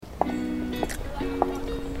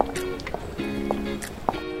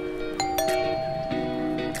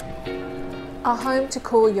A home to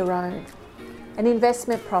call your own, an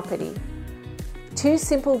investment property. Two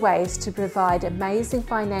simple ways to provide amazing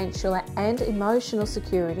financial and emotional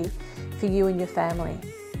security for you and your family.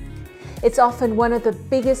 It's often one of the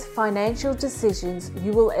biggest financial decisions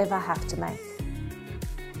you will ever have to make.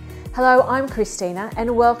 Hello, I'm Christina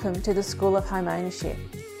and welcome to the School of Home Ownership.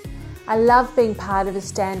 I love being part of a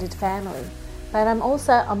standard family, but I'm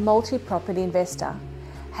also a multi-property investor,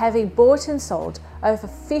 having bought and sold over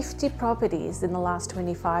 50 properties in the last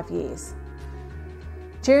 25 years.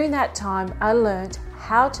 During that time, I learned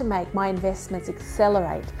how to make my investments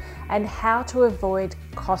accelerate and how to avoid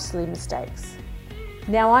costly mistakes.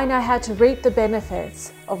 Now I know how to reap the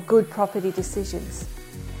benefits of good property decisions.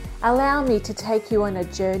 Allow me to take you on a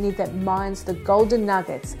journey that mines the golden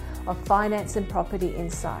nuggets of finance and property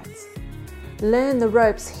insights. Learn the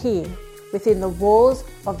ropes here within the walls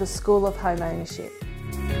of the School of Home Ownership.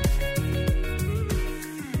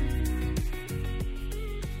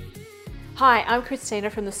 Hi, I'm Christina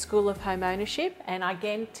from the School of Home Ownership, and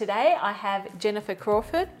again today I have Jennifer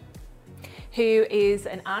Crawford, who is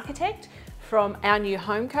an architect from our new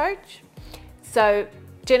home coach. So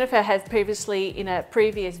Jennifer has previously, in a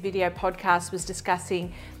previous video podcast, was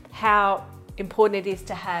discussing how important it is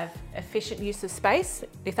to have efficient use of space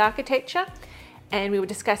with architecture, and we were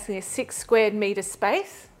discussing a 6 square metre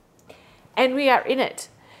space, and we are in it.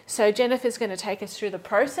 So Jennifer's going to take us through the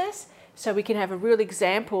process so we can have a real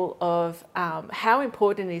example of how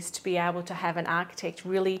important it is to be able to have an architect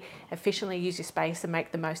really efficiently use your space and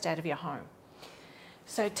make the most out of your home.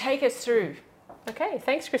 So take us through. Okay,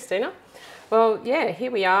 thanks Christina. Well, yeah,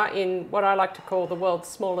 here we are in what I like to call the world's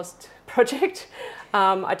smallest project.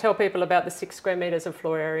 I tell people about the 6 square metres of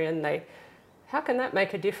floor area and how can that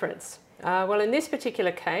make a difference? Well, in this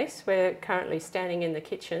particular case, we're currently standing in the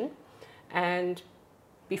kitchen, and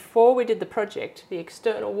before we did the project, the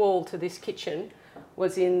external wall to this kitchen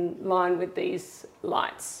was in line with these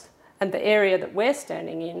lights, and the area that we're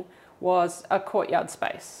standing in was a courtyard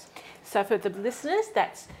space. So for the listeners,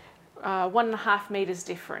 that's 1.5 metres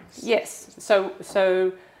difference. Yes,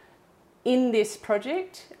 so in this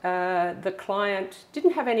project, the client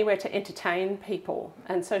didn't have anywhere to entertain people,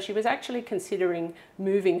 and so she was actually considering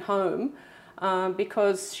moving home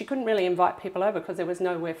because she couldn't really invite people over because there was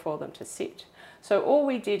nowhere for them to sit. So all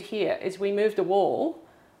we did here is we moved a wall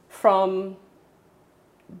from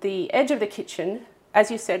the edge of the kitchen, as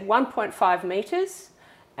you said, 1.5 metres,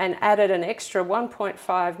 and added an extra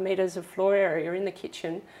 1.5 metres of floor area in the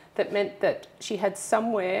kitchen. That meant that she had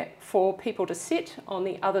somewhere for people to sit on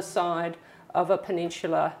the other side of a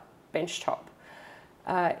peninsula bench top.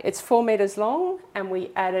 It's 4 metres long, and we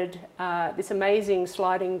added this amazing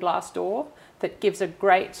sliding glass door that gives a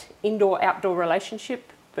great indoor-outdoor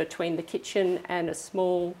relationship between the kitchen and a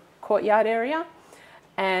small courtyard area.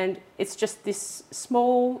 And it's just this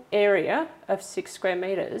small area of 6 square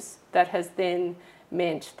metres that has then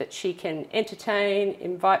meant that she can entertain,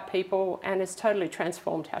 invite people, and has totally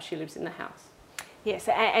transformed how she lives in the house. Yes,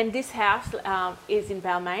 and this house is in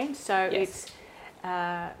Balmain, so yes.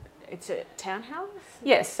 It's a townhouse?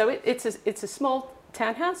 Yes, so it's a small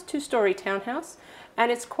townhouse, 2-storey townhouse, and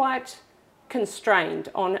it's quite constrained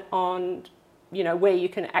on you know, where you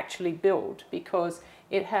can actually build, because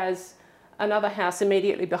it has another house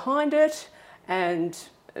immediately behind it and,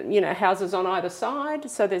 you know, houses on either side.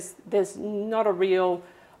 So there's not a real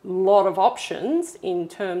lot of options in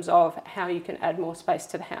terms of how you can add more space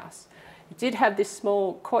to the house. It did have this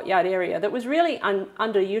small courtyard area that was really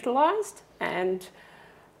underutilised, and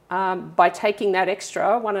by taking that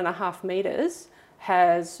extra 1.5 metres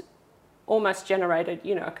has almost generated,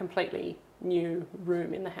 you know, a completely new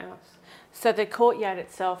room in the house. So the courtyard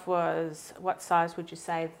itself was, what size would you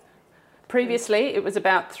say? Previously it was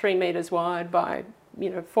about 3 metres wide by, you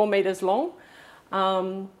know, 4 metres long,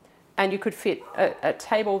 and you could fit a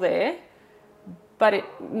table there, but it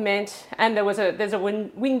meant, and there's a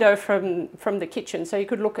window from the kitchen, so you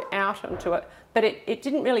could look out onto it, but it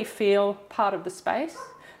didn't really feel part of the space.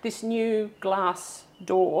 This new glass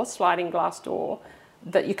door, sliding glass door,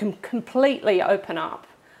 that you can completely open up,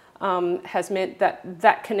 has meant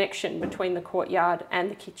that connection between the courtyard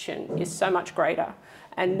and the kitchen is so much greater.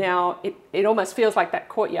 And now it almost feels like that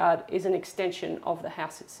courtyard is an extension of the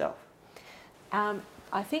house itself.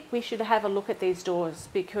 I think we should have a look at these doors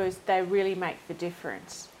because they really make the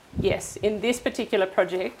difference. Yes, in this particular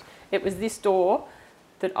project, it was this door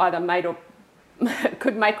that either made or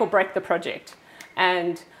could make or break the project.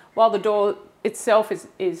 And while the door itself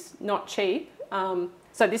is not cheap,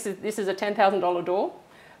 so this is a $10,000 door,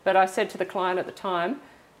 but I said to the client at the time,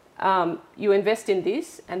 you invest in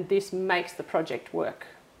this and this makes the project work.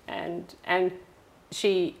 And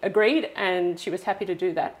she agreed, and she was happy to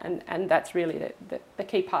do that, and that's really the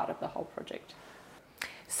key part of the whole project.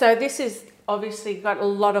 So this is obviously got a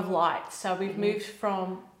lot of light. So we've moved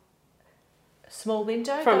from a small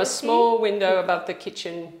window. From a small window above the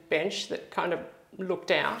kitchen bench that kind of looked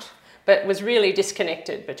out, but was really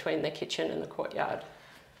disconnected between the kitchen and the courtyard.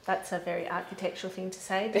 That's a very architectural thing to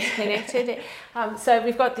say, disconnected. So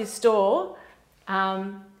we've got this door,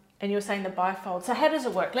 and you were saying the bifold. So how does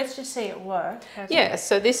it work? Let's just see it work. Yeah,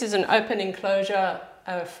 so this is an open enclosure,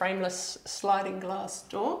 a frameless sliding glass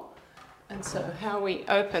door. And so how we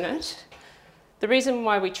open it, the reason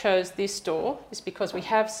why we chose this door is because we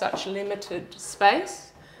have such limited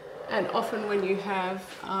space, and often when you have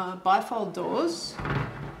bifold doors,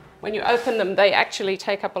 when you open them, they actually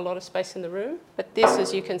take up a lot of space in the room. But this,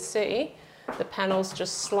 as you can see, the panels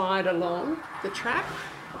just slide along the track.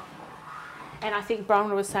 And I think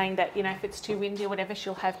Bronwyn was saying that, you know, if it's too windy or whatever,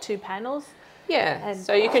 she'll have 2 panels. Yeah, and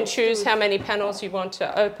so you can choose how many panels you want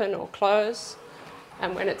to open or close.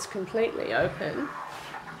 And when it's completely open,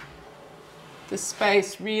 the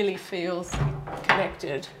space really feels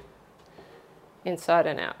connected inside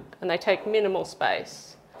and out. And they take minimal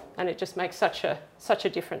space, and it just makes such a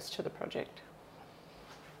difference to the project.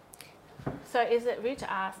 So is it rude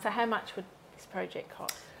to ask, so how much would this project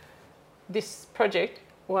cost? This project,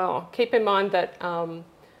 well, keep in mind that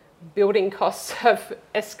building costs have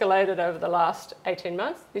escalated over the last 18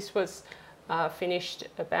 months. This was finished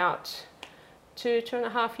about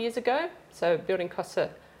 2.5 years ago. So building costs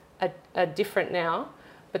are different now,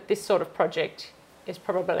 but this sort of project is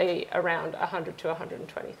probably around $100,000 to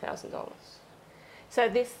 $120,000. So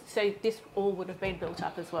this all would have been built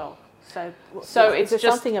up as well. So it's just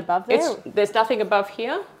something above there. There's nothing above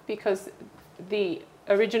here because the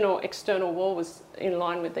original external wall was in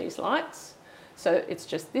line with these lights. So it's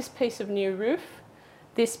just this piece of new roof,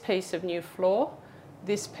 this piece of new floor,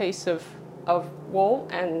 this piece of wall,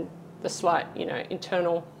 and the slight, you know,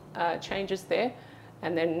 internal changes there,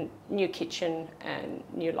 and then new kitchen and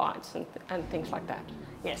new lights and things like that.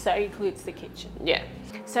 Yeah, so it includes the kitchen. Yeah.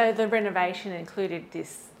 So the renovation included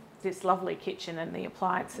this lovely kitchen and the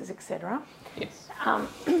appliances, etc. Yes.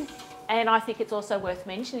 And I think it's also worth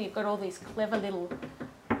mentioning you've got all these clever little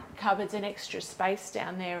cupboards and extra space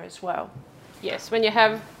down there as well. Yes, when you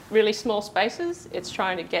have really small spaces, it's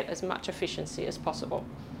trying to get as much efficiency as possible.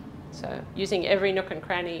 So using every nook and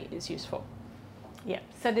cranny is useful. Yeah,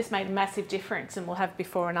 so this made a massive difference, and we'll have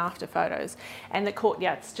before and after photos. And the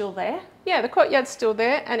courtyard's still there? Yeah, the courtyard's still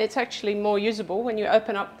there, and it's actually more usable when you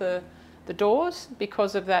open up the doors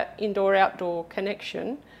because of that indoor-outdoor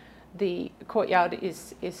connection. The courtyard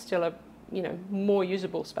is still a, you know, more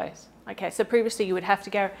usable space. Okay, so previously you would have to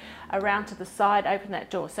go around to the side, open that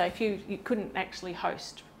door. So if you couldn't actually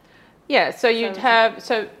host. Yeah, so you'd have,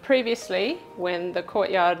 so previously when the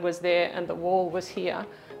courtyard was there and the wall was here,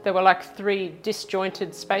 there were like 3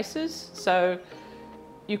 disjointed spaces. So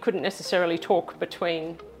you couldn't necessarily talk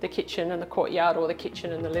between the kitchen and the courtyard or the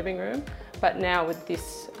kitchen and the living room. But now with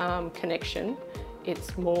this connection,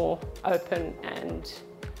 it's more open and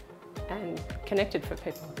connected for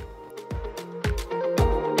people.